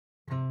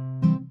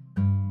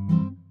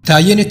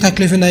تعیین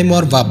تکلیف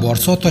نیمار و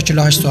بارسا تا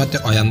 48 ساعت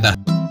آینده.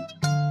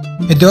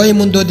 ادعای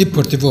موندو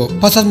دیپورتیو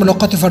پس از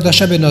ملاقات فردا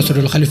شب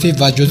ناصرالخلیفی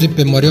و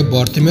جوزیپ ماریو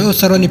بارتومئو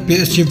سران پی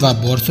اس جی و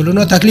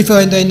بارسلونا، تکلیف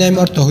آینده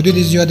نیمار تا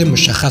حدود زیاد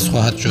مشخص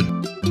خواهد شد.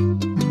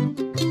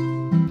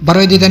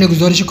 برای دیدن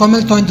گزارش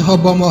کامل تا انتها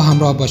با ما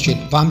همراه باشید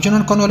و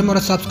همچنان کانال ما را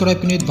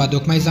سابسکرایب کنید و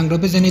دکمه زنگ را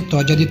بزنید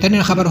تا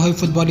جدیدترین خبرهای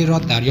فوتبالی را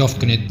دریافت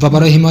کنید و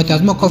برای حمایت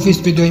از ما کافی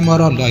است ویدیوی ما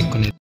را لایک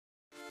کنید.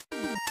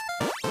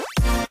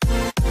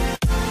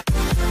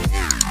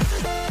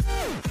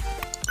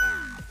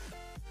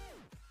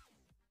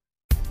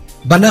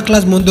 به نقل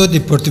از موندو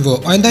دیپورتیو،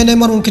 آینده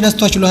نیمار ممکن است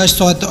تا 48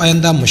 ساعت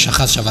آینده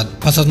مشخص شود.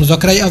 پس از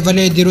مذاکره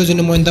اولیه دیروز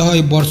نماینده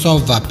های بارسا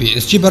و پی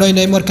اس جی برای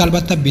نیمار که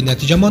البته بی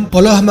نتیجه ماند،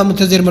 حالا همه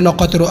منتظر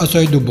ملاقات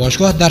رؤسای دو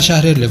باشگاه در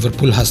شهر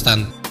لیورپول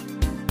هستند.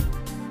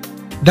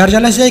 در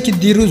جلسه‌ای که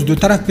دیروز دو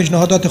طرف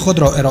پیشنهادات خود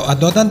را ارائه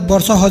دادند،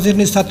 بارسا حاضر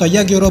نیست تا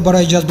 1 یورو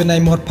برای جذب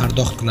نیمار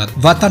پرداخت کند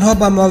و تنها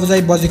به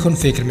معاوضه بازیکن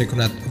فکر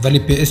می‌کند، ولی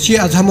پی اس جی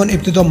از همان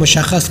ابتدا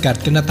مشخص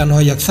کرد که نه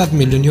تنها 100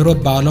 میلیون یورو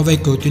به علاوه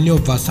کوتینیو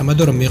و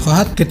سمدو را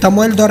می‌خواهد که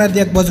تمایل دارد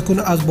یک بازیکن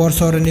از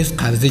بارسا را نیز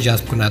قرضی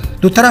جذب کند.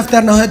 دو طرف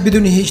در نهایت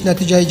بدون هیچ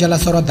نتیجه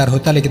جلسه را در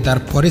هتلی که در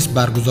پاریس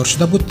برگزار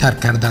شده بود ترک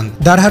کردند.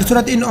 در هر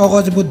صورت این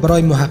آغاز بود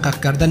برای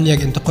محقق کردن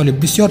یک انتقال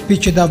بسیار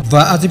پیچیده و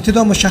از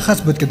ابتدا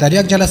مشخص بود که در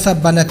یک جلسه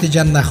به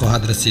نتیجه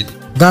نخواهد رسید.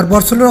 در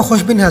بارسلونا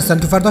خوشبین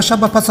هستند که فردا شب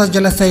پس از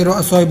جلسه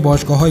رؤسای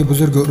باشگاههای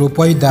بزرگ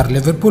اروپایی در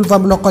لیورپول و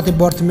ملاقات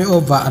بارتومئو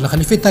و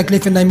الخلیفی،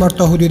 تکلیف نیمار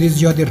تا حدود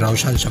زیادی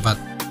روشن شود.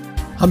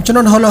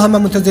 همچنان حالا همه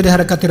منتظر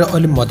حرکت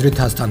رئال مادرید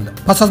هستند.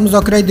 پس از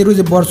مذاکره دیروز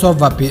بارسا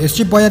و پی اس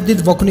جی باید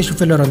دید واکنش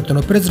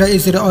فلورنتینو پرز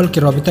رئیس رئال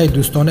که رابطه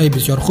دوستانه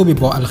بسیار خوبی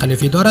با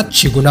الخلیفی دارد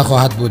چگونه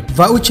خواهد بود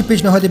و او چه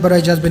پیشنهادی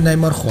برای جذب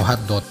نیمار خواهد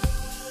داد.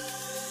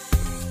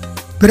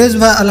 پرز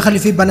و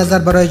الخلیفی به نظر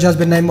برای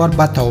جذب نیمار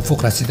به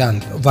توافق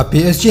رسیدند و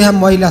پی اس جی هم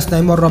مایل است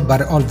نیمار را بر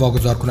رئال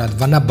واگذار کند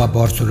و نه به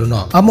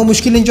بارسلونا. اما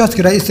مشکل اینجاست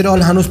که رئیس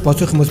رئال هنوز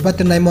پاسخ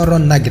مثبت نیمار را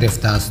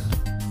نگرفته است.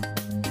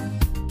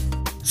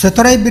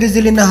 ستاره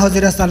برزیلی نه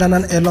حاضر است علنا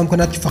اعلام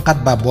کند که فقط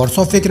به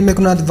بارسا فکر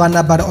میکند و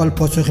نه به رئال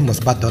پاسخ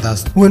مثبت داده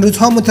است. او این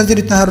روزها منتظر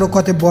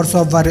تحرکات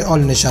بارسا و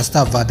رئال نشسته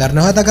و در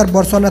نهایت اگر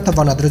بارسا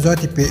نتواند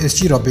رضایت پی اس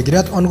جی را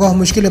بگیرد، آنگاه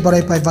مشکلی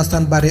برای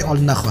پیوستن به رئال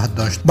نخواهد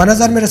داشت. به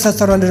نظر میرسد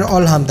سران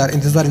رئال هم در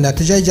انتظار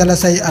نتیجه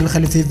جلسه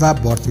الخلیفی و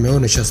بارتومئو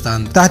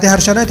نشستند. تحت هر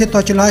شرایطی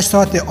تا 48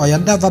 ساعت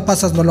آینده و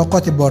پس از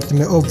ملاقات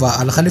بارتومئو و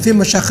الخلیفی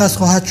مشخص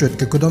خواهد شد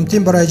که کدام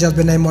تیم برای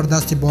جذب نیمار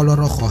دستی بالا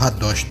را خواهد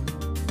داشت.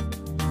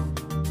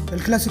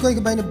 الکلاسیکویی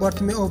که بین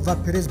بارتومئو و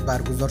پرز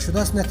برگزار شده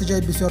است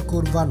نتیجه بسیار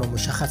کور و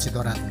نامشخصی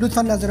دارد.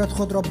 لطفا نظرات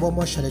خود را با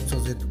ما شریک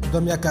سازید.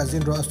 کدام یک از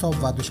این رؤسا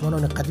و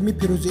دشمنان قدیمی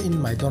پیروز این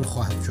میدان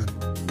خواهد شد؟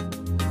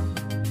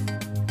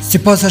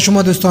 سپاس از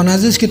شما دوستان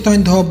عزیز که تا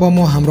انتها با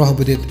ما همراه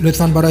بودید.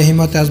 لطفا برای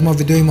حمایت از ما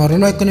ویدیوی ما را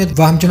لایک کنید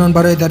و همچنان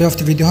برای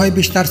دریافت ویدیوهای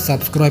بیشتر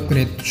سابسکرایب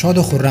کنید. شاد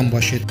و خرم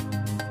باشید.